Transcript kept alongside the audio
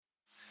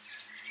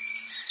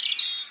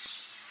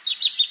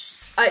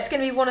It's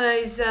going to be one of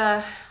those...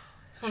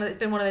 it's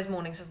been one of those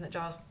mornings, hasn't it,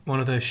 Giles? One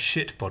of those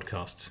shit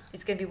podcasts.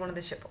 It's going to be one of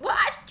the shit... Well,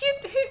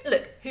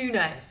 who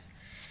knows?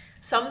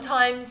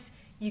 Sometimes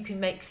you can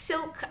make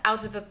silk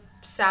out of a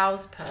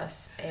sow's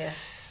purse ear.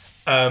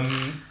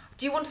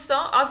 Do you want to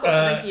start? I've got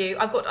something for you.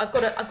 I've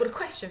got a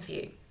question for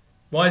you.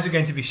 Why is it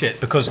going to be shit?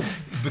 Because.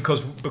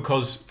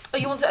 Oh,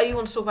 you want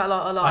to talk about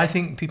our lives? I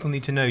think people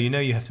need to know.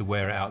 You have to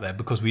wear it out there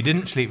because we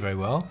didn't sleep very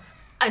well.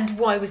 And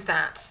why was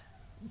that?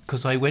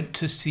 Because I went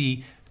to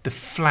see the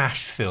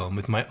Flash film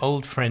with my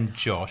old friend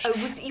Josh. Oh,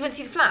 you went to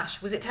see the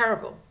Flash? Was it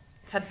terrible?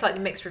 It's had slightly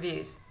mixed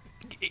reviews.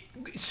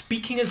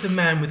 Speaking as a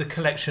man with a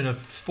collection of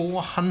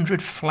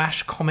 400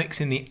 Flash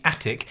comics in the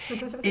attic,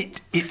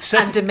 it's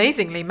and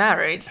amazingly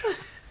married.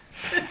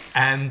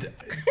 And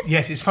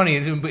yes, it's funny.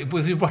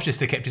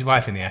 Rochester kept his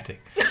wife in the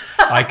attic.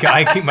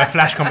 I keep my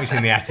Flash comics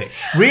in the attic.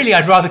 Really,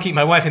 I'd rather keep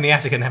my wife in the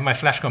attic and have my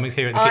Flash comics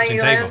here at the kitchen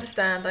table.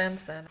 I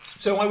understand.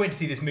 So I went to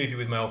see this movie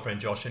with my old friend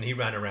Josh, and he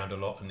ran around a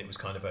lot, and it was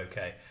kind of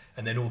okay.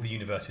 And then all the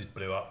universes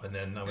blew up, and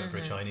then I went for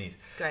a Chinese.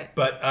 Great.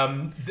 But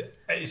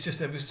it's just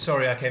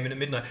sorry I came in at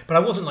midnight, but I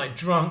wasn't like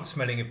drunk,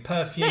 smelling of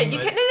perfume. No, you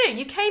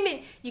came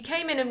in you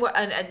came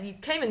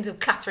into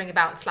clattering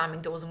about and slamming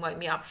doors and woke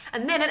me up.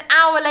 And then an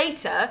hour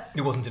later,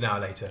 it wasn't an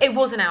hour later. It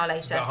was an hour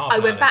later. I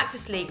went back to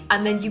sleep,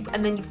 and then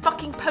you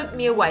fucking poked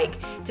me awake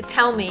to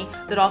tell me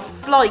that our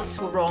flights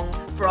were wrong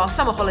for our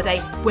summer holiday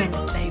when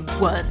they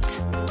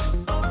weren't.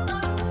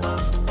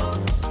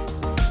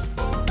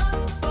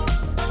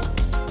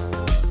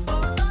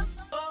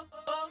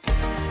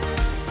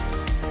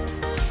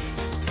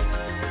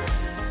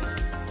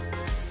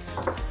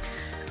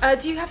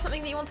 Do you have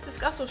something that you want to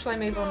discuss, or shall I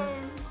move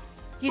on?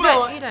 You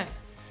don't.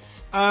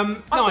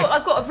 No,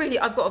 I've got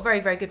a very,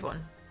 very good one.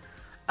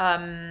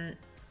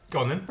 Go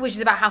on then. Which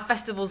is about how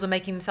festivals are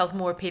making themselves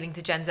more appealing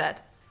to Gen Z.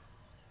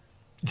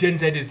 Gen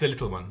Z is the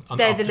little one.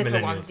 They're the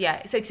little ones,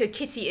 yeah. So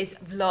Kitty is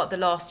the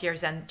last year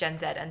of Gen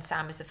Z, and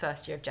Sam is the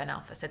first year of Gen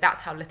Alpha. So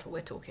that's how little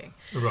we're talking.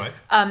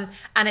 Right.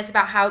 And it's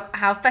about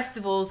how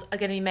festivals are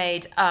going to be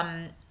made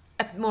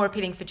more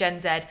appealing for Gen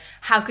Z.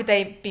 How could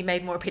they be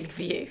made more appealing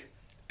for you?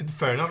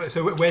 Fair enough.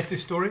 So where's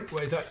this story?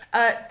 Where is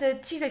that? The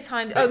Tuesday's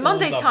Times,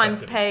 Monday's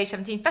Times, page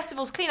 17.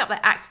 Festivals clean up their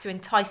act to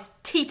entice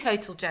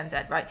teetotal Gen Z,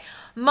 right?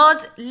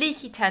 Mud,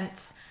 leaky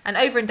tents, and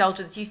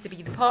overindulgence used to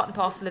be the part and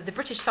parcel of the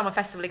British summer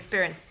festival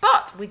experience.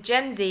 But with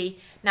Gen Z,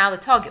 now the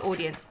target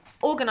audience,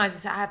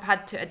 organisers have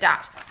had to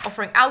adapt,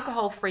 offering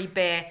alcohol-free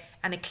beer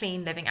and a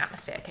clean living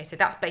atmosphere. Okay, so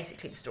that's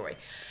basically the story.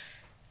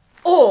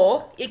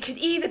 Or it could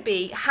either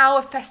be how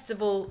a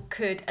festival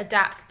could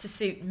adapt to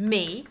suit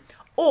me,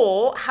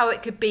 or how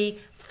it could be,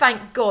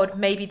 thank God,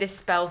 maybe this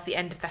spells the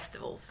end of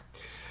festivals.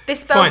 This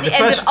spells the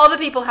end of other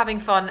people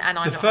having fun, and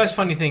I'm not. The first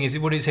funny thing is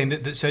what it's saying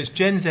that so it's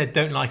Gen Z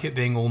don't like it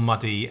being all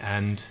muddy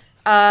and.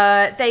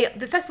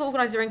 The festival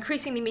organisers are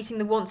increasingly meeting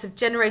the wants of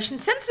Generation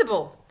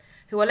Sensible,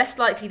 who are less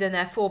likely than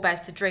their forebears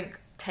to drink,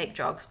 take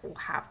drugs, or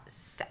have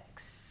sex.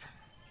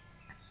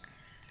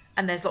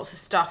 And there's lots of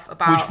stuff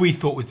about... Which we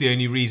thought was the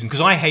only reason, because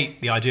I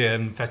hate the idea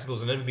of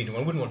festivals, I've never been to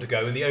one, I wouldn't want to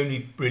go, and the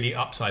only really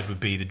upside would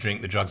be the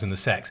drink, the drugs and the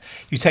sex.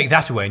 You take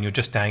that away and you're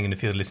just staying in the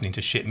field listening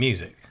to shit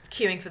music.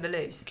 Queuing for the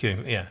loos.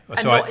 Yeah.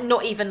 And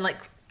not even like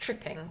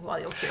tripping while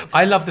you're queuing.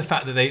 I love the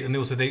fact that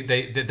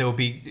there will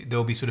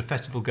be sort of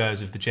festival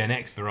goers of the Gen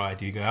X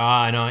variety. You go,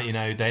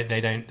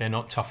 they're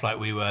not tough like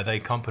we were. They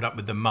can't put up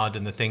with the mud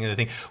and the thing and the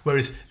thing.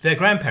 Whereas their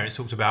grandparents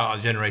talked about our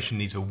generation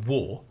needs a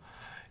war.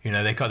 You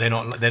know, they're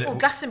not. Well,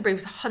 Glastonbury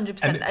was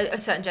 100% a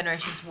certain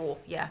generation's war.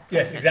 Yeah.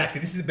 Yes,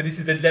 exactly. This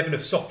is the level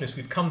of softness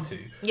we've come to,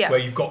 where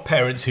you've got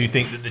parents who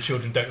think that the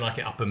children don't like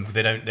it up, and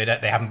they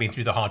haven't been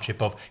through the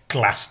hardship of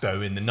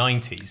Glasgow in the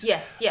 90s.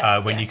 Yes.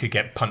 When you could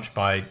get punched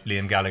by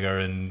Liam Gallagher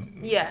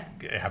and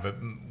have a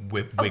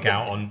wig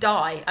out on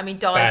die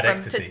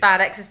from bad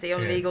ecstasy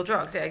on illegal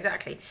drugs. Yeah,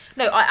 exactly.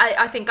 No,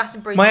 I think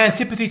Glastonbury. My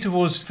antipathy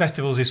towards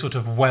festivals is sort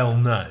of well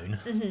known.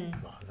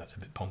 Mm-hmm. Well, that's a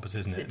bit pompous,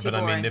 isn't it? But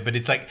boring? But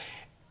it's like.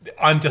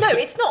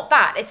 It's not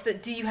that. It's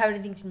that. Do you have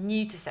anything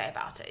new to say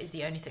about it? Is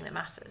the only thing that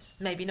matters.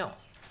 Maybe not.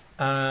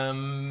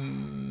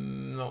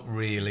 Not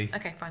really.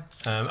 Okay, fine.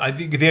 I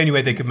think the only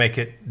way they could make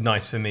it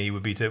nice for me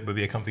would be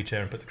a comfy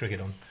chair and put the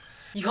cricket on.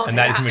 You can't and say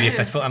that isn't really a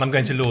festival. And I'm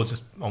going to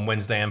Lord's on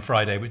Wednesday and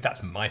Friday.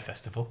 That's my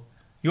festival.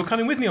 You're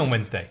coming with me on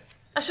Wednesday.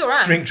 I sure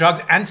am. Drink, drugs,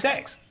 and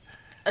sex.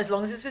 As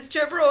long as it's with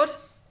Stuart Broad.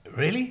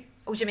 Really?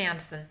 Or Jimmy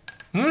Anderson.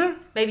 Hmm?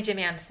 Maybe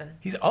Jimmy Anderson.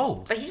 He's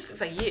old. But he just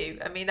looks like you.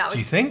 I mean, that was... Do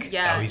you think?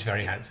 Yeah. Oh, he's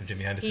very handsome,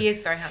 Jimmy Anderson. He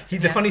is very handsome,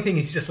 The funny thing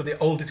is he's just the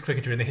oldest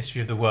cricketer in the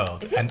history of the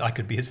world. Is he? And I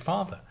could be his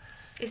father.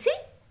 Is he?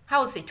 How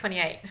old is he?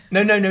 28?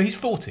 No, he's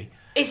 40.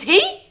 Is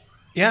he?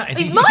 Yeah.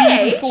 He's my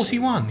age? He's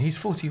 41. He's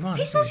 41.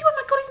 He's 41?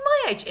 My God, he's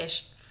my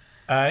age-ish.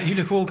 You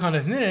look all kind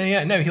of...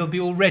 No, he'll be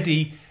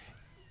already...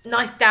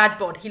 Nice dad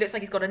bod. He looks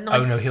like he's got a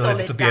nice, he'll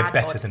be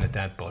better than a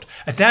dad bod.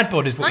 A dad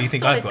bod is what you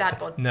think I've got. Dad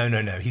bod. No.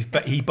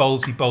 He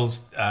bowls.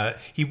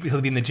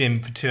 He'll be in the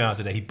gym for 2 hours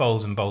a day. He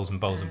bowls and bowls and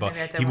bowls and bowls.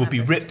 He will be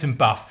ripped and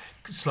buff,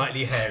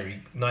 slightly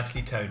hairy,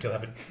 nicely toned. He'll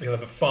have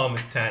a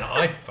farmer's tan.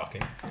 I'd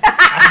fucking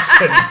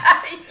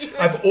absolutely.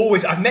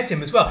 I've met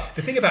him as well.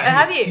 The thing about him,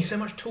 have you? he's so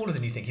much taller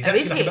than you think. He's Oh,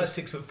 actually is like he? about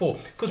 6'4".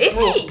 Is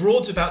Because he?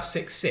 Broad's about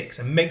 6'6"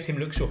 and makes him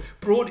look short.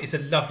 Broad is a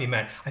lovely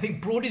man. I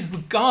think Broad is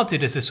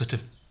regarded as a sort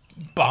of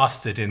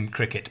bastard in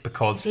cricket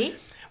because... Is he?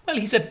 Well,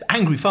 he's an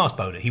angry fast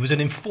bowler. He was an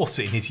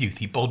enforcer in his youth.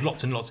 He bowled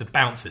lots and lots of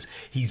bouncers.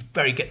 He's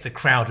gets the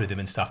crowd with him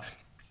and stuff.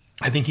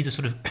 I think he's a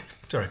sort of...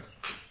 Sorry.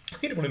 I'm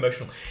getting all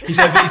emotional. He's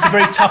a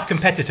very tough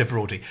competitor,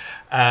 Broady.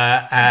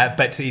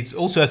 But he's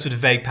also a sort of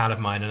vague pal of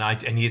mine,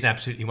 and he is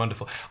absolutely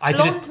wonderful.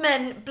 Blonde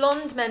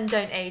men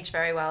don't age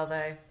very well,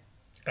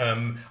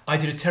 though. I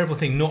did a terrible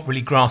thing not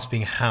really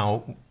grasping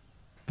how...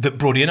 that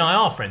Broady and I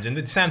are friends. And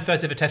with Sam's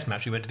first ever test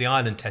match, we went to the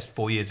Ireland test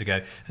 4 years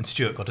ago, and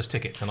Stuart got us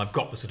tickets. And I've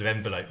got the sort of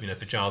envelope,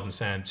 for Giles and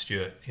Sam,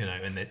 Stuart,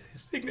 and there's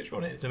his signature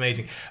on it. It's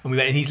amazing. And we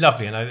went, and he's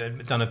lovely. And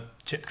I've done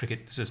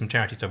some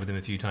charity stuff with him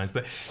a few times.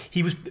 But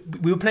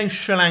we were playing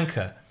Sri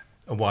Lanka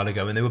a while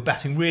ago, and they were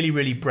batting really,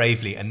 really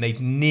bravely, and they'd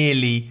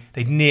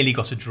nearly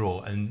got a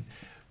draw. And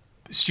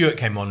Stuart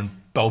came on and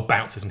bowled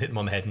bouncers and hit them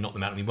on the head and knocked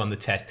them out, and we won the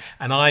test.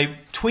 And I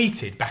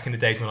tweeted, back in the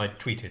days when I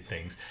tweeted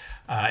things,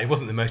 it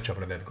wasn't the most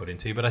trouble I've ever got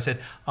into, but I said,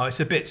 it's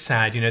a bit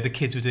sad, the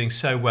kids were doing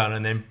so well,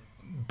 and then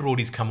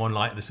Broady's come on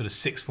like the sort of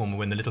sixth former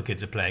when the little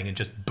kids are playing and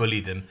just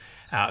bully them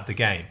out of the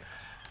game.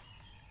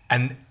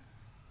 And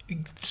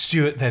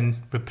Stuart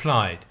then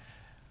replied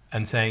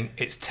and saying,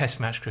 it's test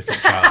match cricket,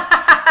 Charles.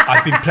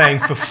 I've been playing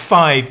for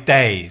 5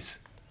 days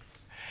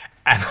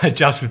and I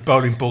judged with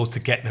bowling balls to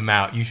get them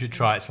out. You should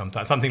try it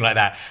sometime. Something like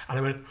that. And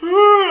I went,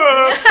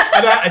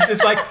 and it's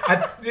just like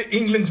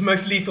England's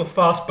most lethal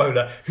fast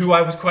bowler, who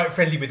I was quite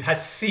friendly with,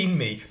 has seen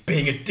me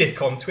being a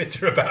dick on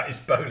Twitter about his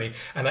bowling.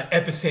 And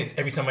ever since,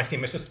 every time I see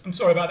him, it's just, I'm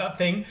sorry about that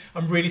thing.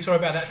 I'm really sorry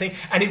about that thing.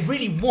 And it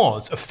really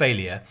was a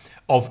failure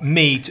of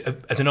me,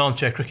 as an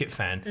armchair cricket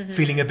fan,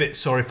 feeling a bit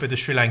sorry for the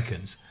Sri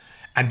Lankans.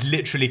 And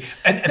literally...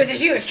 Because if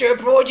you were Stuart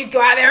Broad, you'd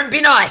go out there and be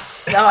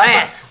nice. Oh,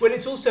 yes. Well,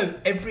 it's also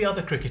every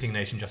other cricketing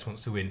nation just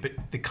wants to win, but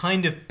the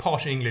kind of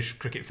posh English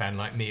cricket fan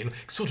like me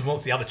sort of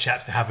wants the other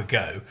chaps to have a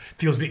go,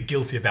 feels a bit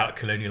guilty about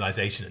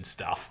colonialisation and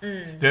stuff.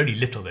 They're only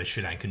little, those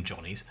Sri Lankan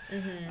Johnnies.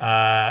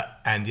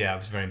 And yeah, it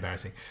was very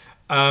embarrassing.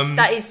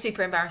 That is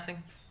super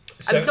embarrassing.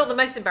 So, not the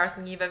most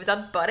embarrassing you've ever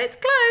done, but it's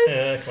close.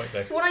 Yeah, quite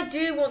close. What I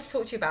do want to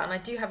talk to you about, and I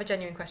do have a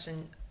genuine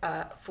question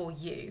for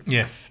you,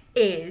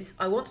 is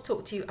I want to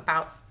talk to you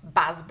about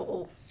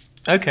Bazball.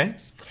 Okay.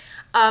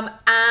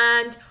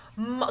 And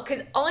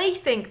because I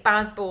think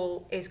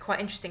Bazball is quite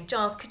interesting.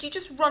 Giles, could you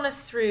just run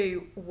us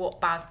through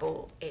what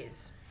Bazball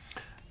is?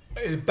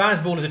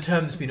 Bazball is a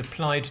term that's been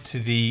applied to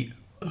the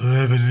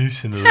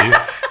revolutionary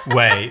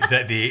way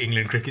that the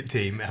England cricket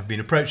team have been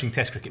approaching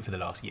Test cricket for the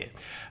last year.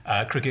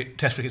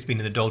 Test cricket's been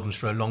in the doldrums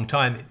for a long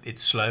time.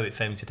 It's slow. It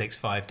famously takes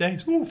 5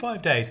 days.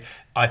 5 days.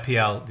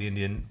 IPL, the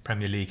Indian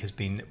Premier League,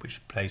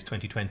 which plays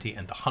 2020,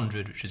 and the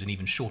 100, which is an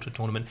even shorter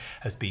tournament,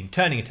 has been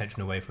turning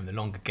attention away from the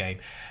longer game.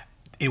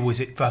 It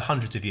was for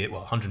hundreds of years,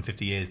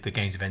 150 years, the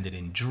games have ended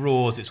in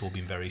draws. It's all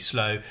been very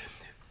slow.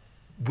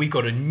 We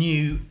got a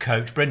new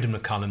coach, Brendan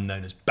McCullum,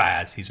 known as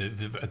Baz. He's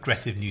an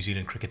aggressive New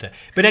Zealand cricketer.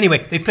 But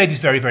anyway, they played this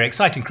very, very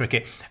exciting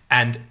cricket,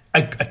 and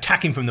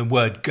attacking from the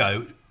word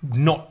go,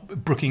 not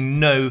brooking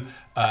no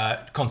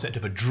concept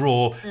of a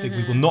draw.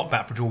 We will not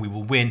bat for a draw. We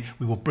will win.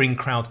 We will bring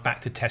crowds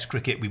back to Test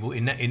cricket. We will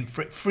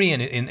free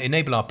and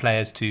enable our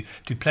players to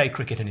play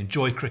cricket and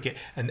enjoy cricket.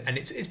 And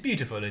it's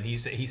beautiful. And he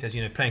says,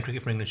 playing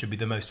cricket for England should be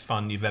the most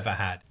fun you've ever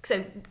had.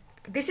 So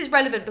this is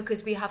relevant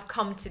because we have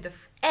come to the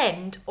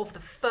end of the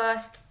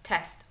first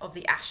test of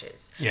the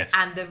Ashes. Yes.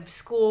 And the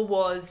score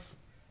was,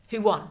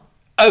 who won?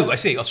 Oh, I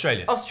see,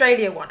 Australia.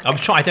 Australia won.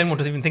 Okay. I don't want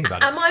to even think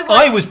about it. Am I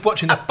I was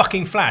watching the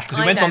fucking Flash because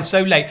it went on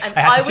so late. And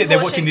I had I to sit was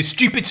there watching this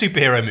stupid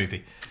superhero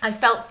movie. I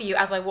felt for you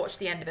as I watched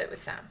the end of it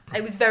with Sam.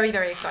 It was very,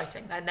 very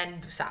exciting and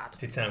then sad.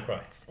 Did Sam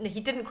cry?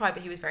 He didn't cry,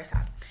 but he was very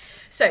sad.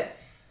 So,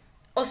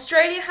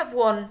 Australia have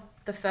won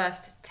the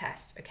first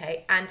test,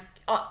 okay? And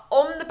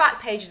on the back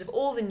pages of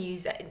all the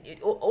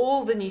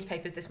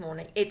newspapers this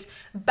morning, it's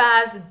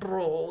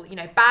Bazball,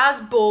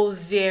 Bazball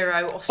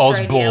 0,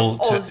 Australia,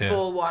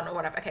 Ozball 1 or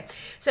whatever. Okay,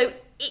 so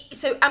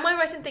am I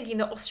right in thinking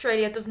that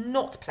Australia does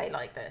not play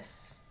like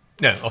this?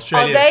 No,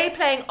 Australia. Are they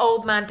playing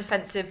old man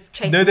defensive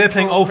chasing? No, they're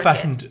playing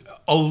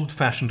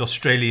old-fashioned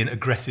Australian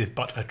aggressive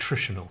but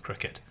attritional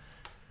cricket.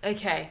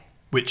 Okay.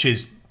 Which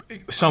is,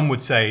 some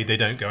would say they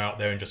don't go out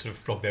there and just sort of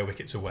flog their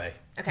wickets away.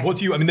 Okay. What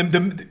do you want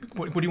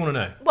to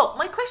know? Well,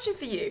 my question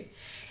for you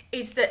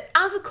is that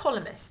as a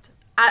columnist,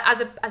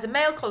 as a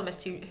male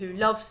columnist who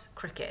loves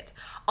cricket,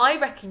 I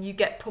reckon you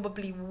get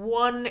probably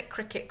one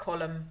cricket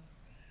column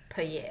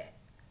per year,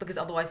 because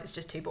otherwise it's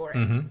just too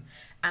boring.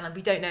 And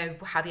we don't know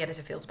how the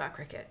editor feels about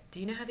cricket. Do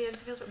you know how the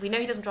editor feels? We know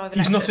he doesn't drive an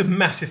He's Lexus. not a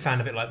massive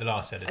fan of it like the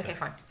last editor. Okay,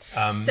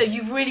 fine. So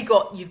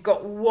you've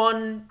got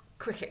one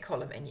cricket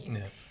column in you.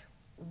 Yeah.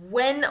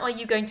 When are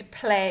you going to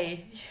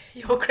play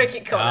your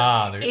cricket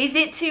column? Is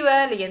it too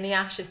early in the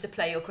Ashes to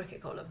play your cricket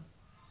column?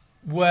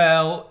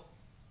 Well,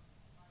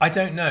 I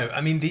don't know. I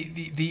mean,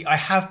 I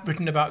have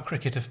written about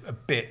cricket a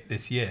bit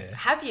this year.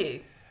 Have you?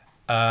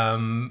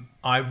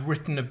 I've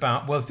written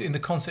about, well, in the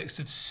context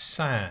of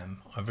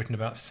Sam, I've written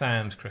about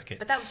Sam's cricket.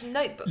 But that was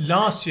Notebook.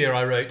 Last year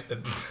I wrote,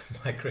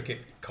 my cricket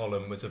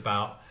column was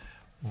about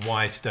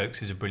why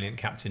Stokes is a brilliant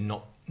captain,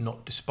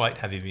 not despite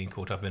having been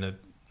caught up in a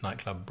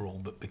nightclub brawl,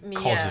 but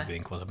because of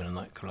being caught up in a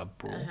nightclub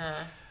brawl.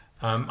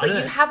 But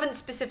you haven't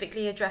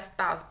specifically addressed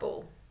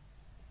Bazball.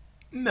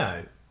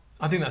 No.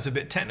 I think that's a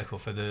bit technical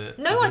for the...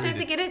 No, I don't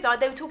think it is.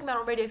 They were talking about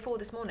it on Radio 4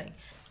 this morning.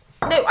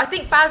 No, I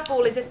think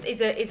Bazball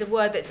is a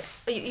word that's...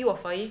 Are you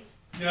off, are you?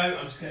 No,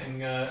 I'm just getting...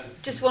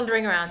 just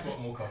wandering around, just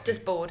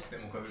bored. A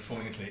bit more coffee,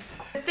 falling asleep.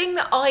 The thing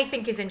that I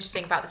think is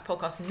interesting about this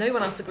podcast, and no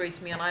one else agrees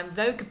with me, and I'm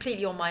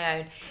completely on my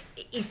own,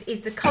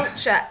 is the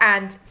culture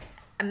and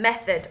a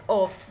method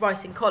of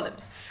writing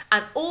columns.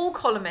 And all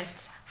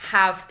columnists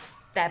have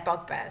their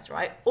bugbears,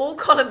 right? All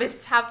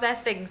columnists have their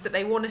things that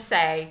they want to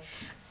say,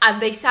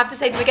 and they have to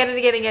say them again and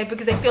again and again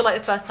because they feel like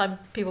the first time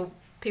people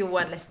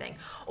weren't listening,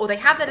 or they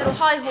have their little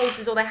high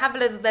horses, or they have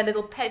their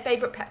little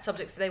favourite pet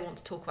subjects that they want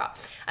to talk about.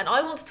 And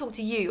I want to talk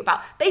to you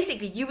about,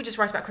 basically, you would just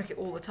write about cricket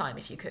all the time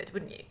if you could,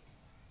 wouldn't you?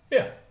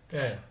 Yeah.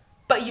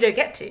 But you don't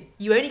get to.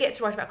 You only get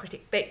to write about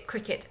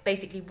cricket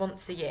basically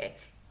once a year.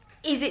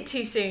 Is it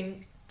too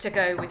soon to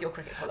go with your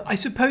cricket column? I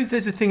suppose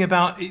there's a thing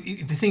about,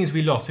 the thing is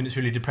we lost and it's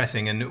really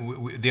depressing,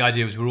 and the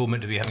idea was we're all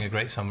meant to be having a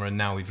great summer and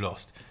now we've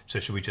lost. So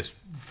should we just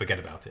forget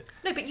about it?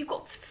 No, but you've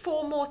got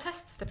 4 more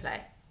tests to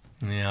play.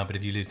 Yeah, but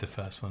if you lose the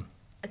first one...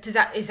 Is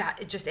that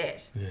just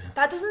it? Yeah.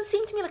 That doesn't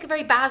seem to me like a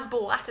very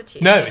Bazball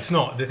attitude. No, it's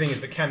not. The thing is,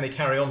 but can they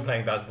carry on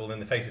playing Bazball in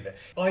the face of it?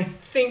 I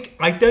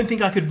don't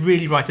think I could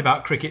really write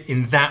about cricket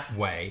in that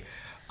way.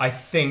 I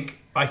think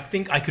I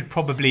could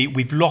probably...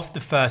 We've lost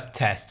the first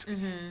test,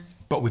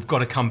 but we've got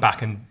to come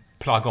back and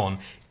plug on.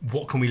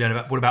 What can we learn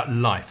about... What about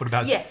life? What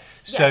about...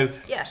 Yes.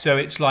 So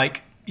it's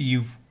like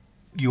you're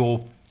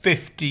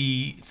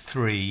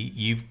 53.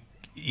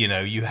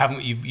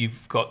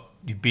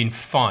 You've been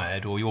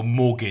fired, or your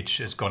mortgage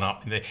has gone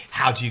up.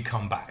 How do you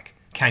come back?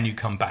 Can you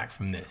come back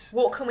from this?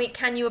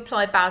 Can you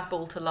apply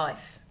Bazball to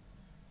life?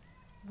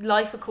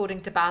 Life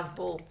according to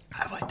Bazball.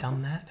 Have I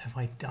done that? Have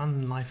I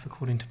done life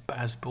according to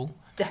Bazball?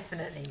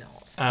 Definitely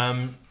not.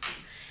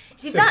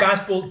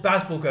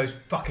 Bazball goes,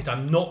 fuck it,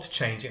 I'm not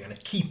changing, and I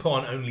keep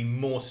on, only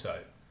more so.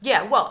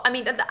 Yeah, well, I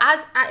mean,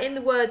 as in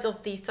the words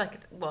of the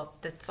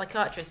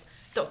psychiatrist,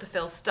 Dr.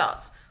 Phil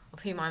Stutz, of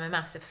whom I'm a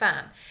massive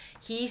fan,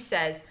 he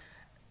says,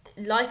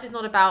 life is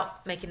not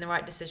about making the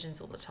right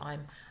decisions all the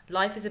time.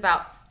 Life is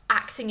about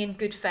acting in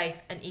good faith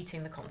and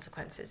eating the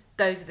consequences.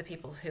 Those are the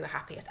people who are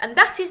happiest. And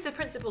that is the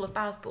principle of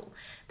Bazball.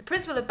 The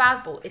principle of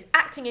Bazball is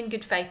acting in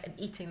good faith and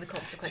eating the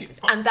consequences.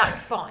 And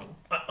that's fine.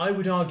 I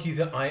would argue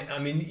that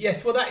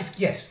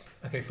yes.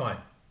 Okay, fine.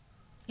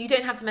 You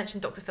don't have to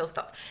mention Dr. Phil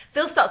Stutz.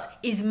 Phil Stutz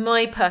is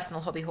my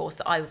personal hobby horse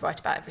that I would write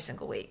about every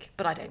single week,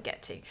 but I don't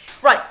get to.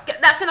 Right,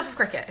 that's enough of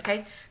cricket,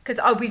 okay? Because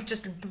we've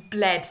just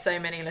bled so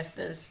many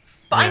listeners.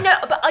 But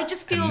yeah. I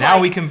just feel now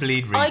we can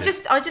bleed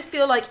readers. I just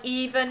feel like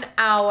even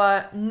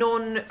our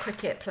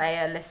non-cricket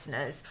player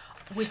listeners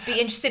would be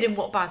interested in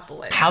what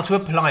Bazball is. How to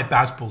apply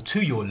Bazball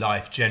to your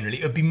life generally.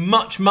 It would be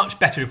much, much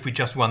better if we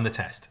just won the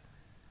test.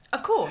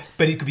 Of course.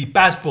 But it could be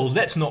Bazball,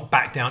 let's not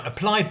back down.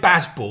 Apply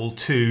Bazball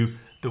to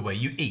the way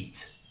you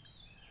eat.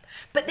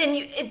 But then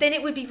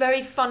it would be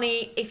very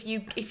funny if you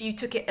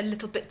took it a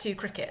little bit too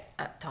cricket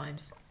at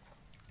times.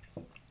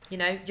 You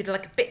know, you'd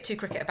like a bit too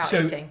cricket about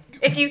eating.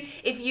 If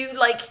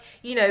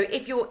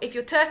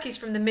your turkey's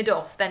from the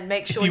mid-off, then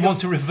make sure. If you want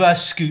to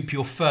reverse scoop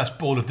your first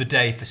ball of the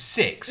day for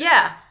 6.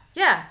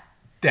 Yeah.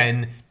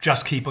 Then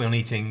just keep on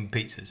eating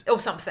pizzas or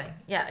something.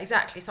 Yeah,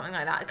 exactly, something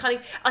like that.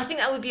 I think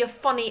that would be a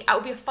funny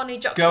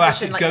juxtaposition. Go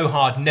at it, go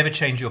hard, never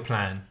change your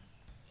plan.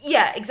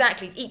 Yeah,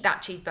 exactly. Eat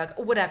that cheeseburger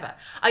or whatever.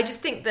 I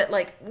just think that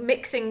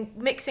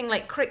mixing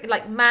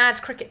like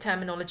mad cricket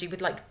terminology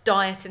with like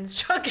diet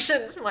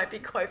instructions might be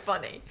quite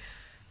funny.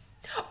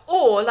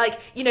 Or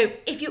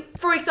if you,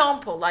 for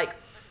example,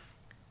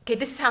 okay,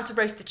 this is how to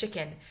roast the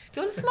chicken.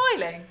 You're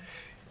smiling.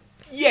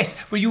 Yes,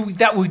 but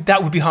that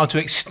would be hard to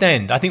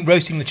extend. I think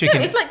roasting the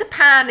chicken. No, if the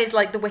pan is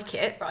like the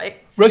wicket, right?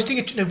 Roasting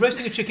a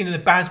chicken in the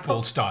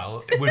Bazball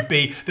style would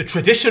be the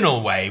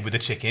traditional way with the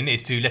chicken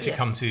is to let it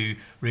come to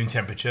room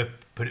temperature,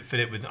 fill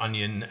it with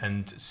onion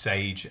and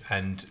sage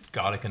and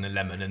garlic and a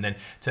lemon, and then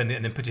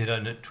put it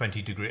on at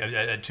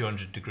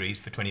 200 degrees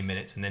for 20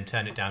 minutes, and then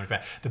turn it down.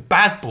 The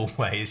Bazball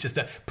way is just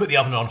to put the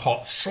oven on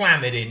hot,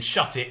 slam it in,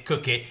 shut it,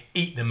 cook it,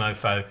 eat the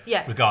mofo,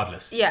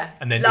 regardless. Yeah.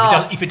 And then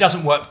if it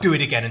doesn't work, do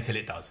it again until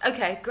it does.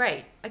 Okay,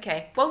 great.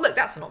 Okay. Well, look,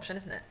 that's an option,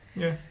 isn't it?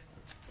 Yeah.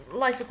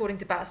 Life according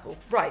to Bazball.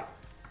 Right.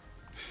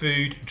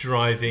 Food,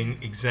 driving,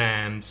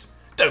 exams.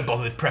 Don't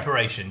bother with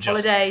preparation. Just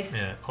holidays.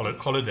 Yeah,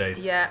 holidays.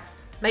 Yeah.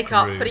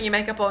 Makeup, putting your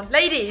makeup on.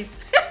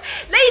 Ladies,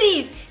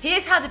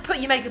 here's how to put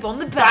your makeup on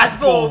the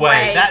Bazball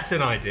way. That's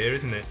an idea,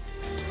 isn't it?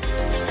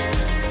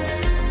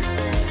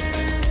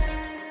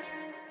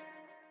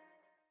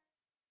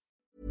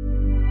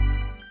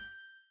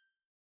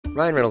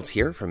 Ryan Reynolds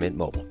here from Mint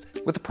Mobile.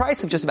 With the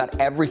price of just about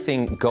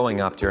everything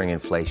going up during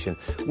inflation,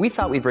 we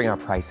thought we'd bring our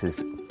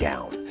prices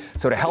down.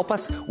 So to help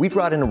us, we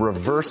brought in a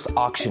reverse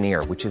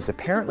auctioneer, which is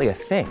apparently a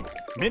thing.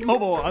 Mint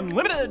Mobile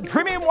Unlimited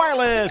Premium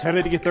Wireless. How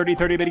to get 30,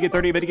 30, bit to get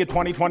 30, bit to get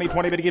 20, 20,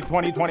 20, bit to get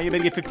 20, 20, bit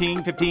to get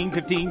 15, 15,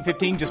 15,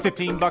 15, just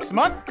 $15 a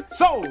month?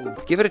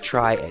 Sold! Give it a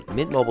try at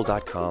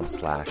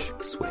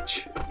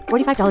mintmobile.com/switch.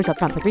 $45 up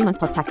front for 3 months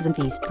plus taxes and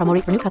fees. Promo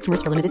rate for new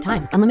customers for limited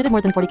time. Unlimited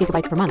more than 40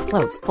 gigabytes per month.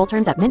 Slows full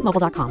terms at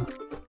mintmobile.com.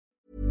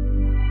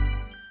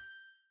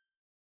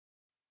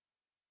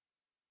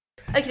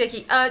 Okie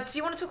dokie. Do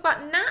you want to talk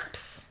about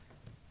naps?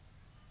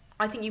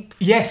 I think you...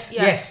 Yes.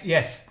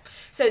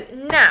 So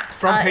naps.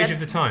 Front page of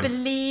the Times. I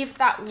believe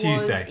that was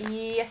Tuesday.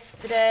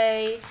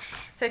 Yesterday.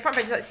 So front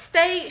page is like,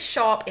 stay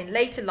sharp in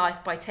later life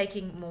by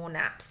taking more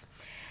naps.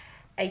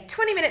 A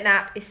 20-minute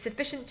nap is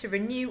sufficient to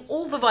renew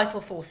all the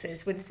vital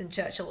forces, Winston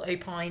Churchill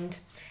opined,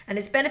 and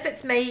its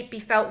benefits may be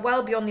felt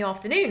well beyond the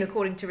afternoon,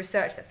 according to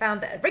research that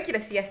found that a regular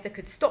siesta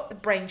could stop the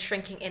brain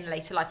shrinking in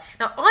later life.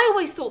 Now, I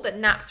always thought that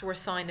naps were a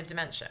sign of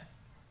dementia,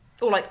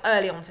 or like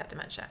early onset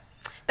dementia.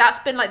 That's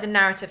been like the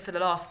narrative for the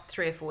last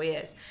 3 or 4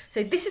 years.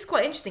 So this is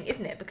quite interesting,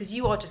 isn't it? Because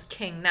you are just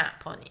king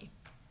nap, aren't you?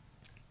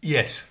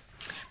 Yes.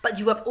 But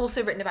you have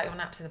also written about your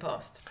naps in the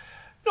past.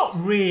 Not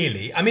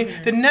really. I mean,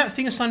 the nap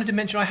being a sign of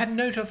dementia, I hadn't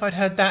known if I'd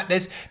heard that.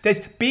 There's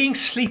being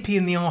sleepy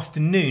in the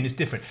afternoon is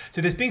different.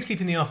 So there's being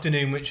sleepy in the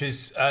afternoon, which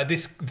is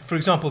this, for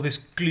example, this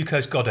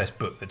Glucose Goddess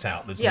book that's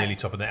out, that's nearly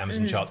top of the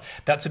Amazon charts.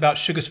 That's about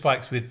sugar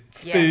spikes with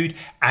food,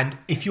 and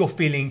if you're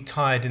feeling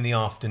tired in the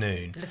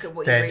afternoon, look at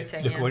what you're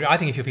eating. I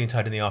think if you're feeling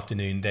tired in the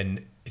afternoon,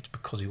 then it's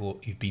because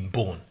you've been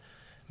born.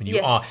 I mean,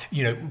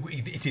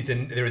 it is.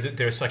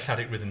 There are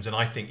cyclic rhythms, and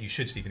I think you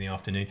should sleep in the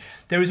afternoon.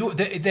 There is.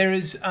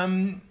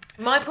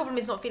 My problem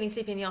is not feeling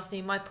sleepy in the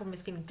afternoon. My problem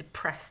is feeling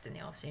depressed in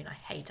the afternoon. I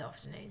hate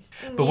afternoons.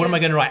 But what am I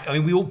going to write? I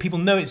mean, people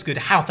know it's good.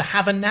 How to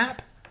have a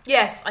nap?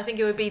 Yes, I think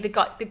it would be the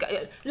guy.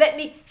 Let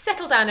me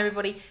settle down,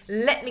 everybody.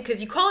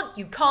 Because you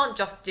can't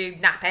just do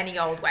nap any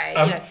old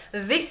way.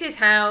 This is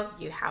how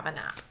you have a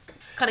nap.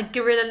 Kind of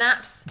guerrilla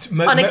naps,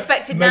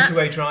 unexpected naps.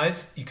 Motorway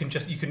drives. You can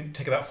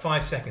take about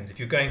 5 seconds if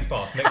you're going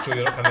fast. Make sure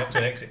you're not coming up to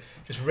an exit.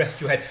 Just rest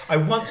your head. I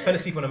once fell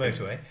asleep on a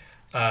motorway.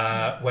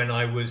 When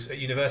I was at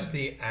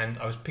university, and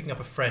I was picking up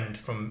a friend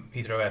from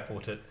Heathrow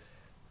Airport at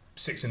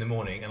 6 a.m,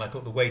 and I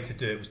thought the way to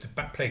do it was to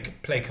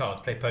play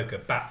cards, play poker,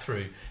 bat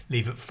through,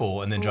 leave at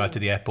 4, and then drive to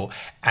the airport.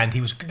 And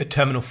he was at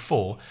Terminal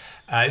 4.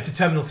 It's at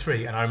Terminal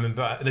 3, and I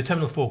remember the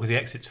Terminal 4 because the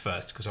exit's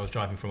first, because I was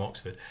driving from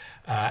Oxford.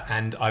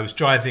 And I was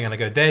driving, and I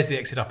go, there's the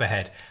exit up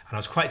ahead. And I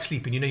was quite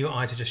sleepy, and your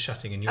eyes are just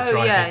shutting, and you're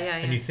driving,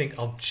 and you think,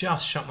 I'll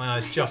just shut my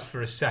eyes just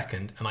for a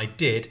second. And I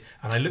did,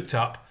 and I looked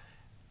up,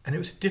 and it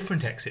was a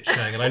different exit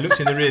showing, and I looked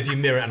in the rearview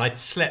mirror, and I'd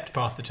slept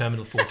past the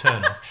Terminal 4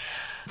 turnoff.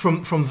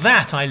 From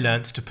that, I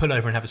learnt to pull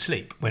over and have a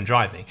sleep when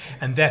driving,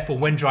 and therefore,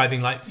 when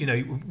driving,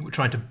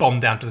 trying to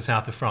bomb down to the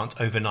south of France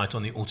overnight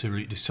on the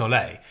Autoroute du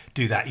Soleil,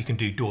 do that. You can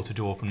do door to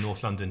door from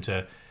North London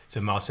to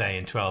Marseille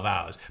in 12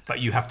 hours, but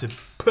you have to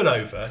pull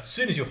over as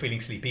soon as you're feeling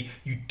sleepy.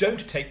 You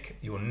don't take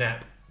your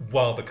nap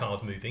while the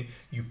car's moving.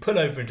 You pull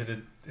over into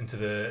the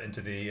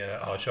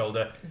hard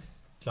shoulder.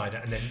 Lie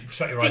down, and then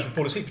shut your eyes and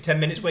fall asleep for 10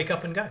 minutes, wake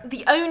up and go.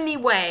 The only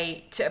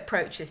way to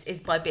approach this is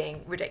by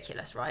being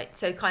ridiculous, right?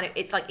 So kind of,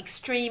 it's like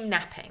extreme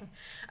napping.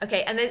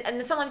 Okay, and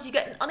then sometimes you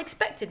get an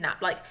unexpected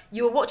nap, like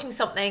you were watching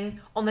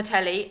something on the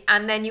telly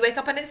and then you wake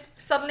up and it's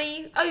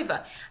suddenly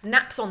over.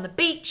 Naps on the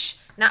beach,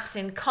 naps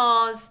in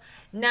cars,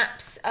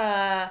 naps,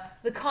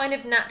 the kind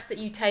of naps that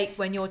you take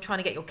when you're trying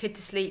to get your kid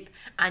to sleep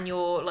and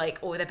you're like,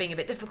 or they're being a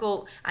bit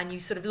difficult, and you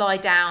sort of lie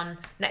down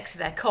next to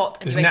their cot.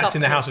 And there's you wake naps up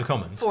in the House of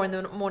Commons. 4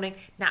 a.m.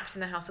 Naps in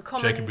the House of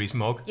Commons. Jacob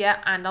Rees-Mogg.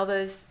 Yeah, and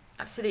others.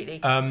 Absolutely.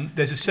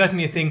 There's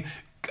certainly a thing.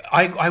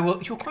 I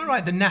will. You're quite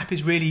right. The nap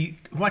is really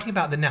writing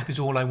about the nap is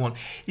all I want.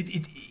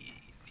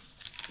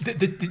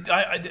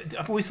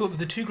 I've always thought that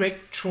the two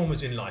great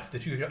traumas in life, the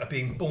two are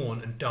being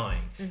born and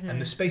dying,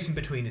 and the space in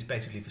between is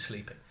basically for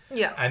sleeping.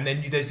 Yeah. And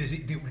then there's this,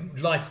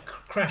 life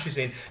crashes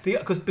in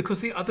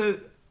because there are other.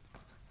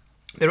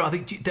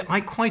 I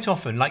quite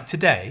often, like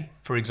today,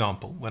 for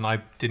example, when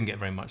I didn't get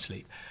very much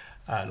sleep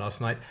last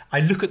night,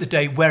 I look at the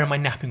day. Where are my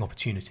napping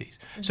opportunities?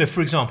 Mm-hmm. So,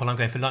 for example, I'm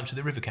going for lunch at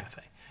the River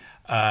Cafe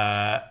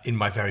in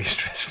my very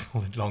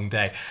stressful long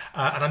day,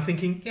 and I'm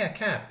thinking,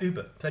 cab,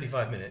 Uber,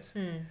 35 minutes.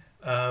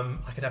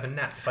 I could have a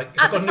nap if I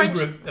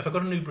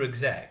got an Uber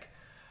exec.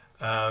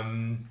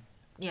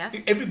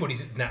 Yes.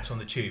 Everybody's naps on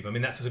the tube. I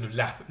mean, that's a sort of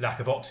lack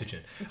of oxygen.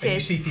 It and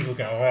is. You see people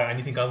go, and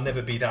you think, I'll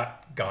never be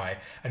that guy.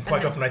 And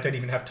quite often I don't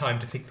even have time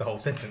to think the whole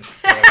sentence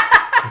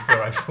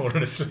before I've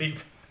fallen asleep.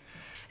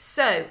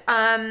 So,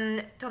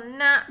 done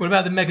naps. What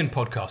about the Meghan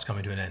podcast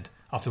coming to an end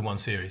after one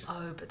series?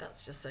 Oh, but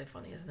that's just so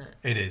funny, isn't it?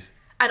 It is.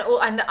 And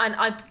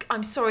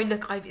I'm sorry,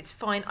 look, it's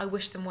fine, I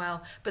wish them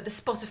well. But the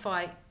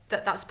Spotify...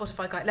 That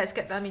Spotify guy. Let's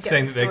get them.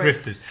 Saying that they're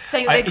grifters.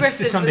 Saying that they're grifters. It's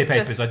the Sunday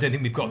papers. I don't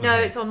think we've got them. No,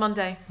 here. It's on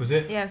Monday. Was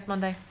it? Yeah, it's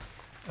Monday.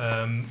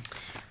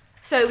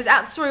 So it was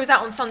out. The story was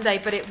out on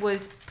Sunday, but it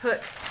was put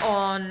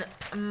on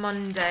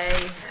Monday.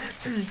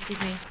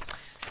 Excuse me.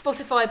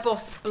 Spotify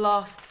boss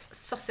blasts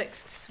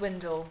Sussex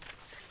swindle.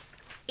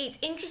 It's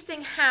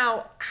interesting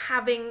how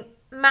having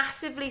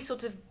massively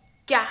sort of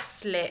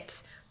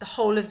gaslit the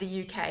whole of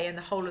the UK and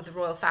the whole of the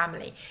royal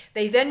family.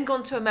 They've then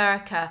gone to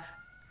America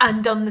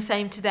and done the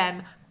same to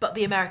them, but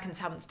the Americans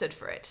haven't stood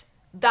for it.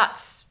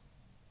 That's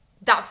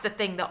the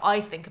thing that I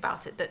think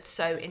about it that's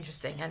so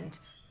interesting and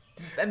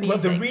amusing. Well,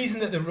 the reason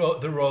that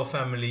the royal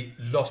family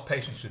lost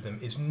patience with them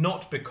is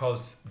not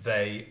because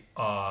they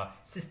are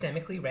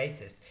systemically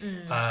racist.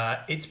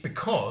 It's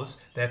because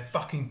they're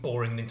fucking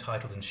boring and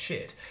entitled and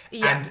shit.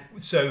 Yeah.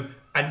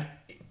 And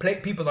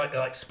people like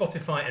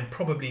Spotify and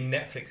probably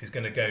Netflix is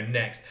going to go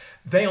next.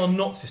 They are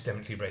not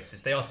systemically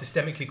racist. They are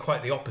systemically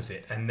quite the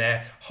opposite, and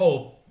their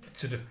whole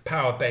sort of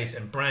power base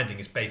and branding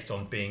is based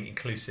on being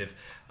inclusive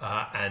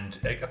and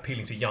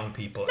appealing to young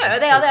people. No,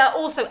 they are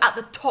also at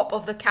the top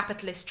of the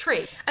capitalist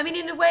tree. I mean,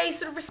 in a way,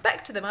 sort of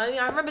respect to them. I mean,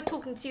 I remember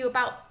talking to you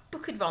about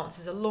book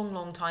advances a long,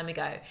 long time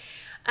ago.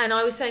 And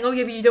I was saying, oh,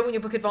 yeah, but you don't want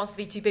your book advance to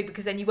be too big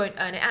because then you won't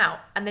earn it out.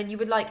 And then you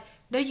were like,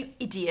 no, you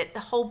idiot. The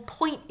whole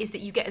point is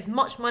that you get as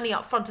much money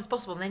up front as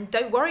possible and then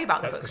don't worry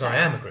about the book sales.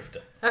 That's because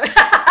I am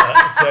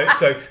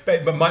a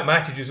grifter. But my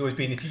attitude has always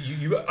been, if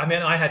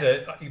I had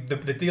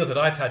the deal that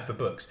I've had for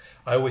books,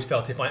 I always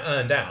felt if I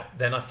earned out,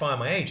 then I fire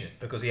my agent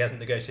because he hasn't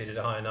negotiated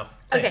a high enough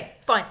thing. Okay,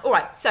 fine. All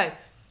right. So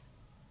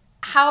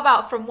how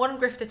about from one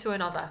grifter to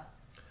another?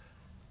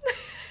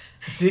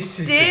 This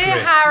is Dear the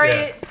grift.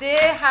 Harry,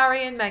 dear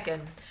Harry and Meghan.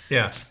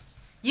 Yeah.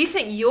 You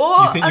think you're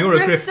a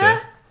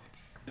grifter?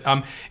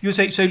 You'll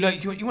say so.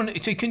 Like you want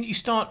to? So can you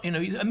start?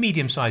 A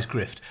medium-sized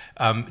grift.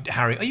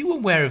 Harry, are you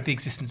aware of the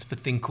existence of a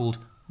thing called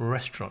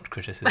restaurant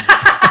criticism?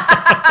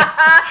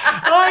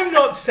 I'm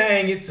not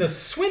saying it's a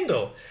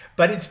swindle,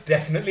 but it's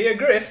definitely a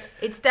grift.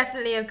 It's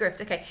definitely a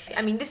grift. Okay.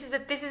 I mean, this is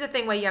a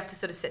thing where you have to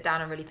sort of sit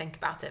down and really think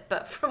about it.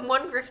 But from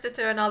one grifter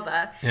to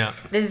another,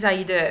 this is how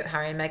you do it,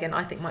 Harry and Meghan.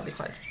 I think might be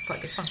quite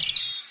good fun.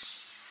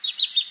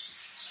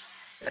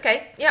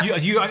 Okay,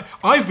 yeah.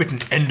 I've written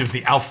End of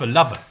the Alpha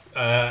Lover,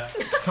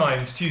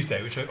 Times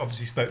Tuesday, which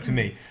obviously spoke to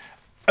me.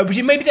 But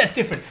maybe that's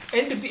different.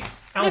 End of the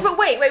Alpha... No, but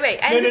wait.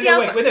 End of the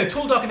Alpha... Wait,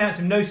 Tall, Dark and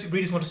Handsome, no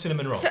readers want a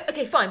cinnamon roll. So,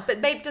 okay, fine. But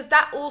maybe does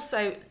that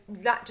also,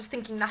 just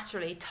thinking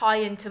laterally, tie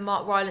into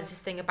Mark Rylance's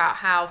thing about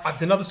how...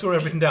 It's another story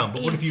I've written down,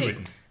 but what have you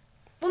written?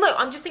 Well, no,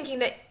 I'm just thinking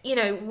that,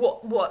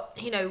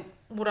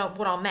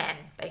 what are men,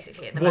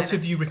 basically, at the moment. What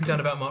have you written down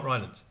about Mark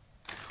Rylance?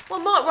 Well,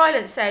 Mark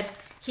Rylance said...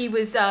 He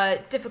was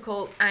a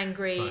difficult,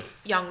 angry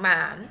young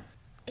man.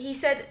 He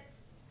said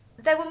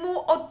there were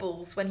more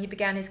oddballs when he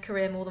began his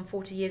career more than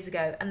 40 years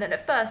ago, and that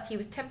at first he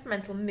was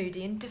temperamental,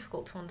 moody, and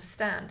difficult to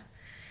understand.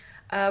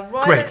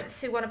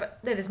 Rylance, who won no,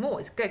 there's more.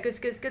 It's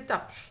good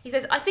stuff. He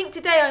says, I think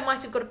today I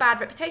might have got a bad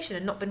reputation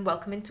and not been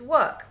welcome into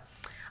work.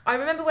 I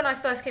remember when I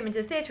first came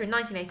into the theatre in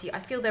 1980, I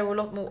feel there were a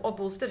lot more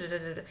oddballs.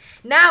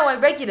 Now I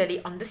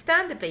regularly,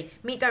 understandably,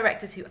 meet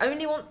directors who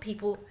only want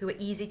people who are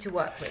easy to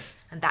work with,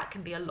 and that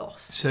can be a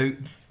loss. So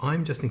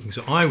I'm just thinking,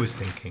 I was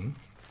thinking,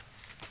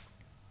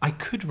 I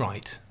could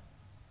write,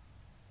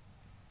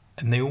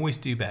 and they always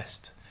do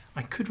best,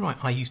 I could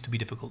write I used to be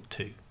difficult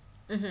too.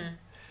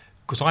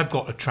 Because I've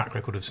got a track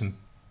record of some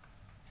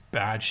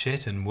bad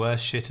shit and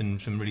worse shit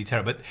and some really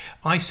terrible, but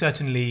I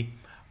certainly...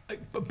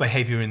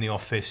 behaviour in the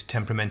office,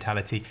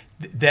 temperamentality,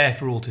 there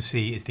for all to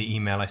see is the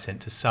email I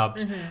sent to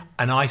subs.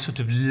 And I sort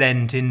of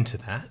lent into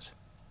that,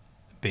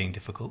 being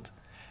difficult.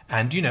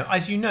 And,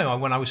 as you know,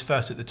 when I was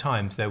first at the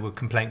Times, there were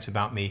complaints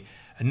about me,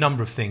 a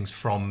number of things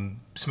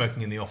from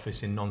smoking in the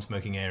office in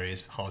non-smoking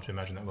areas, hard to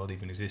imagine that world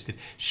even existed,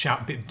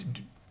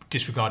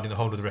 disregarding the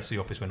whole of the rest of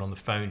the office when on the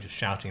phone, just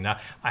shouting that,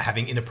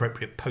 having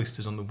inappropriate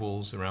posters on the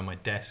walls around my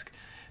desk.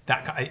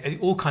 That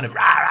all kind of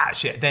rah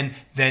shit. Then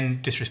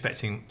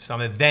disrespecting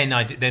someone.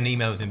 Then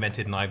email was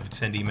invented, and I would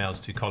send emails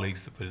to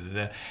colleagues that were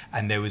there.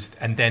 And there was,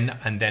 and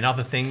then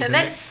other things. And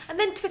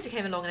then Twitter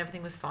came along, and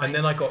everything was fine. And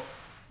then I got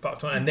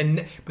fucked on.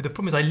 But the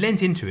problem is, I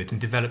lent into it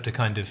and developed a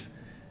kind of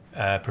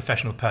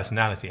professional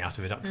personality out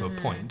of it up to a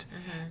point.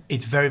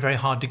 It's very, very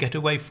hard to get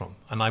away from,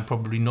 and I'm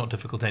probably not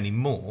difficult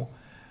anymore.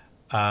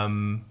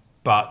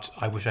 But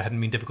I wish I hadn't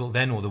been difficult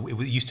then, or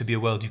it used to be a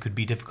world you could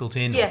be difficult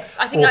in. Yes,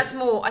 I think that's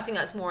more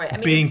it. I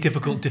mean, being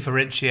difficult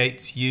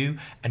differentiates you,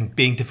 and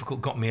being difficult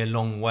got me a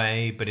long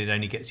way, but it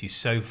only gets you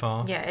so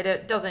far. Yeah,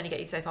 it does only get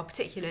you so far,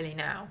 particularly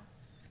now.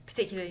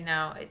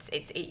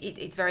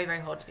 It's very, very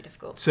hard to be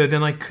difficult. So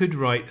then I could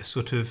write a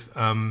sort of,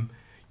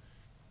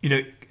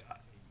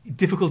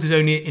 difficult is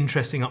only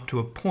interesting up to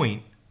a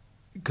point,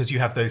 because you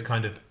have those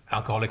kind of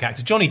alcoholic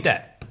actors. Johnny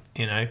Depp,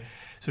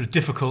 sort of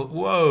difficult,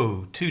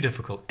 too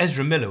difficult.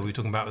 Ezra Miller, we were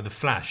talking about with The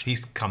Flash,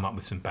 he's come up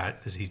with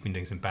he's been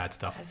doing some bad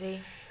stuff. Has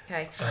he?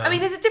 Okay. I mean,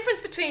 there's a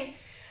difference between...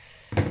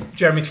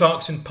 Jeremy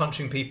Clarkson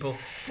punching people.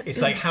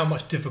 It's like, how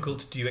much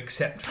difficult do you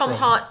accept Tom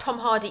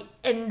Hardy,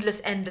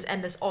 endless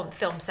on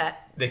film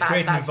set. They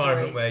create an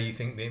environment where you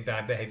think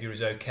bad behaviour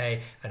is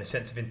okay, and a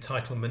sense of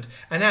entitlement.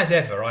 And as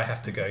ever, I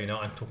have to go,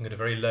 I'm talking at a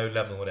very low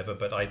level, whatever,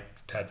 but I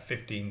had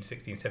 15,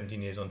 16, 17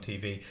 years on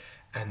TV,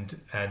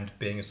 and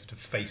being a sort of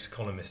face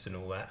columnist and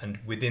all that, and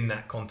within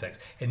that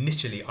context,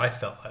 initially I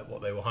felt like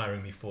what they were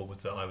hiring me for was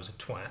that I was a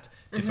twat,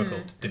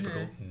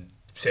 difficult, and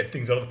said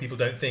things other people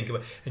don't think,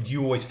 and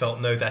you always felt,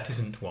 no, that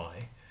isn't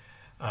why.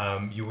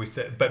 You always,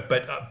 but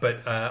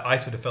I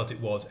sort of felt it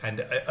was,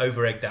 and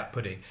over-egged that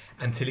pudding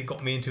until it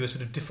got me into a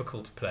sort of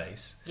difficult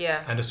place,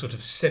 and a sort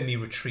of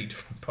semi-retreat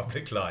from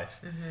public life.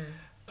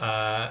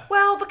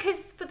 Well,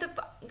 because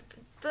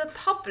the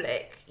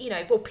public,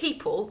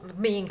 people,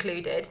 me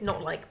included,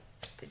 not like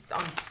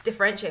I'm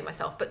differentiating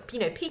myself, but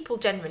people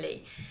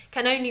generally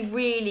can only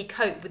really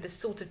cope with this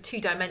sort of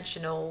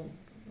two-dimensional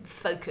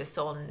focus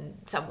on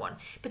someone,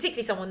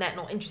 particularly someone they're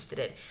not interested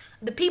in.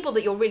 The people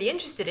that you're really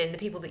interested in, the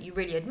people that you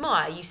really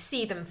admire, you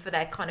see them for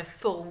their kind of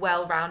full,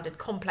 well-rounded,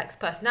 complex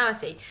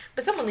personality.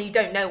 But someone that you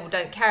don't know or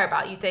don't care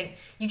about, you think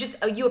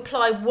you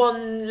apply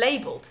one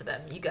label to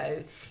them. You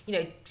go,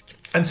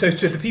 And so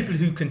the people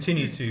who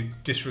continue to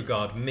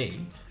disregard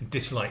me,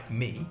 dislike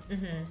me,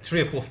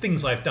 3 or 4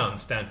 things I've done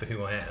stand for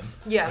who I am.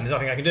 Yeah. And there's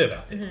nothing I can do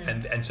about it.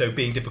 And so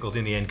being difficult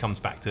in the end comes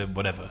back to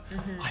whatever.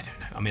 I don't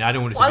know. I mean, I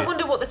don't want it to I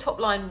wonder what the top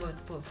line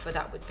for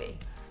that would be.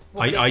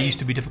 I used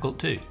to be difficult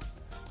too.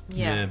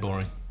 Yeah.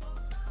 Boring.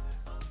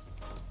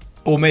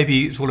 Or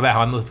maybe it's all about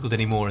how I'm not difficult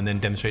anymore and then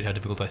demonstrate how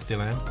difficult I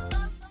still am.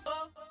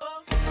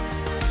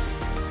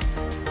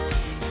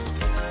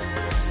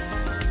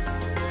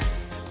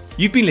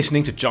 You've been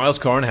listening to Giles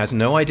Coren Has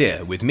No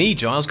Idea with me,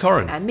 Giles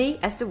Coren. And me,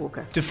 Esther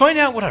Walker. To find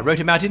out what I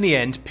wrote about in the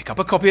end, pick up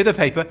a copy of the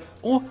paper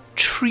or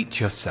treat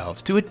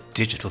yourselves to a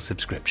digital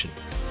subscription.